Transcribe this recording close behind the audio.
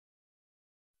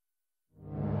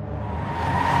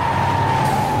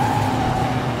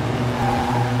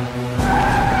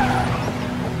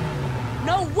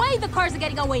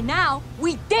getting away now.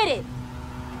 We did it!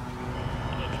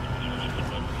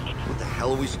 What the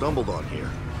hell have we stumbled on here?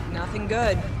 Nothing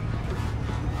good.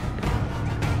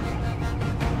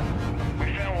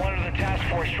 We found one of the task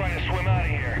force trying to swim out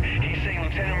of here. He's saying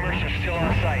Lieutenant Mercer's still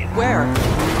on site. Where?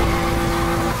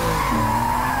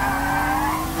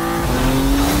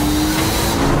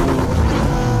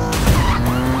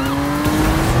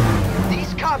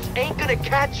 These cops ain't gonna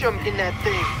catch him in that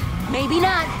thing. Maybe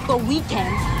not, but we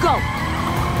can. Go!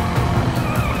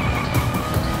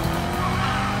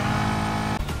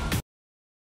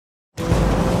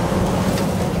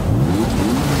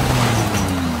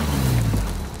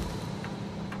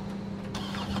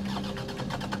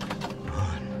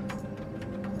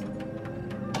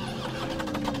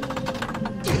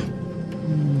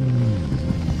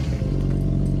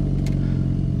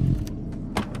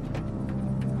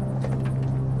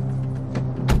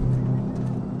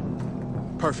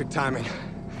 Perfect timing.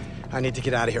 I need to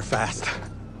get out of here fast.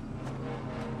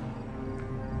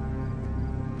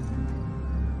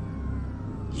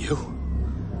 You?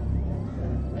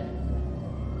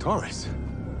 Torres?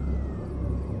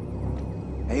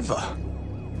 Ava?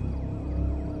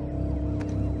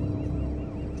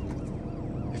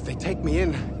 If they take me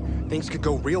in, things could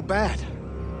go real bad.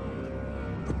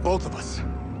 With both of us.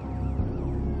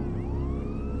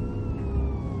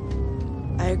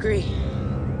 I agree.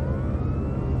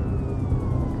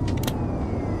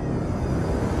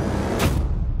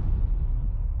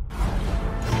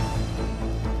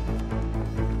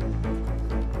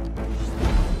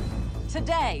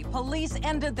 Today, police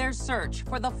ended their search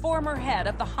for the former head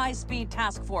of the high-speed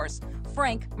task force,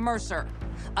 Frank Mercer.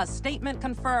 A statement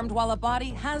confirmed while a body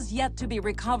has yet to be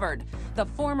recovered. The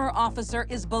former officer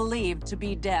is believed to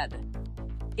be dead.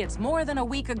 It's more than a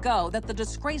week ago that the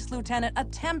disgraced lieutenant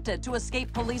attempted to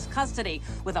escape police custody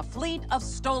with a fleet of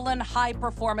stolen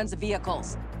high-performance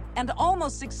vehicles. And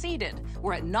almost succeeded,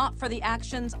 were it not for the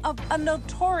actions of a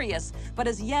notorious but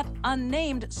as yet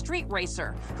unnamed street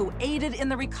racer who aided in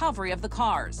the recovery of the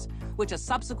cars, which a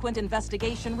subsequent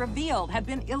investigation revealed had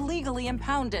been illegally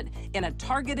impounded in a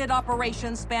targeted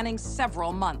operation spanning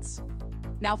several months.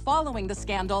 Now, following the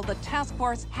scandal, the task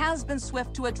force has been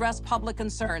swift to address public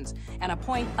concerns and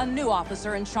appoint a new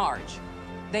officer in charge.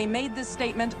 They made this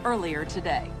statement earlier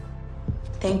today.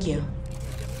 Thank you.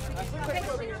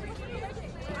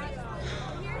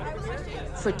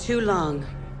 For too long,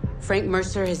 Frank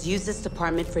Mercer has used this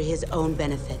department for his own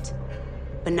benefit.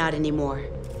 But not anymore.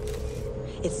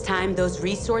 It's time those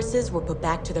resources were put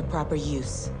back to their proper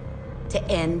use, to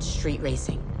end street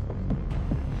racing.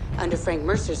 Under Frank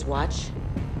Mercer's watch,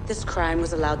 this crime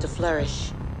was allowed to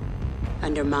flourish.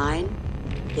 Under mine,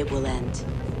 it will end.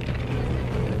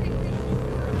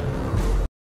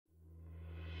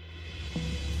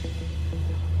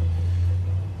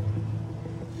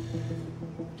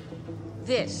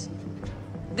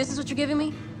 This is what you're giving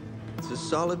me? It's a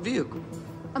solid vehicle.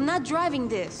 I'm not driving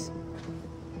this.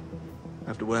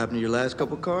 After what happened to your last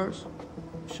couple cars,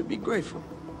 you should be grateful.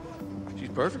 She's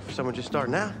perfect for someone just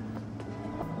starting out.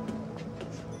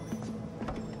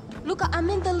 Luca, I'm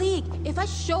in the league. If I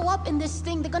show up in this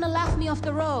thing, they're gonna laugh me off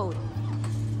the road.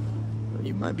 Well,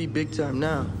 you might be big time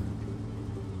now.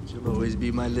 You'll always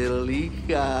be my little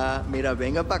hija. Mira,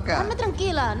 venga pa' acá. Dame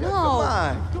tranquila, no.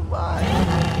 Come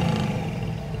on.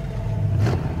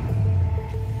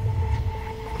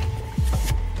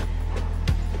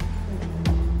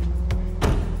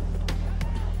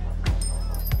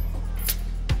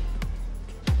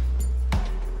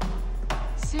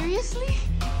 Seriously?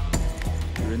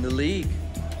 You're in the league.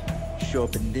 Show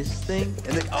up in this thing,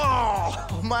 and then,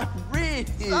 oh, my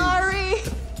wrist! Sorry!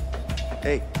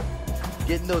 Hey,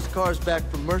 getting those cars back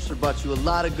from Mercer bought you a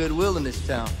lot of goodwill in this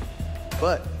town.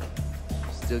 But,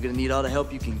 still gonna need all the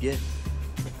help you can get.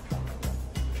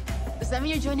 Does that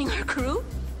mean you're joining our crew?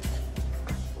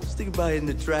 Just thinking about hitting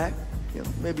the track. You know,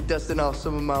 maybe dusting off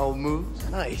some of my old moves.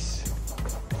 Nice.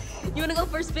 You wanna go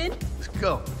for a spin? Let's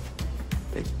go.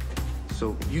 Hey,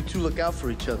 so you two look out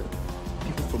for each other.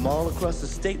 People from all across the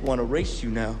state want to race you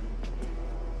now.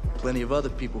 Plenty of other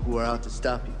people who are out to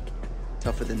stop you.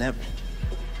 Tougher than ever.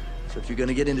 So if you're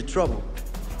gonna get into trouble,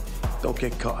 Don't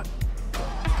get caught.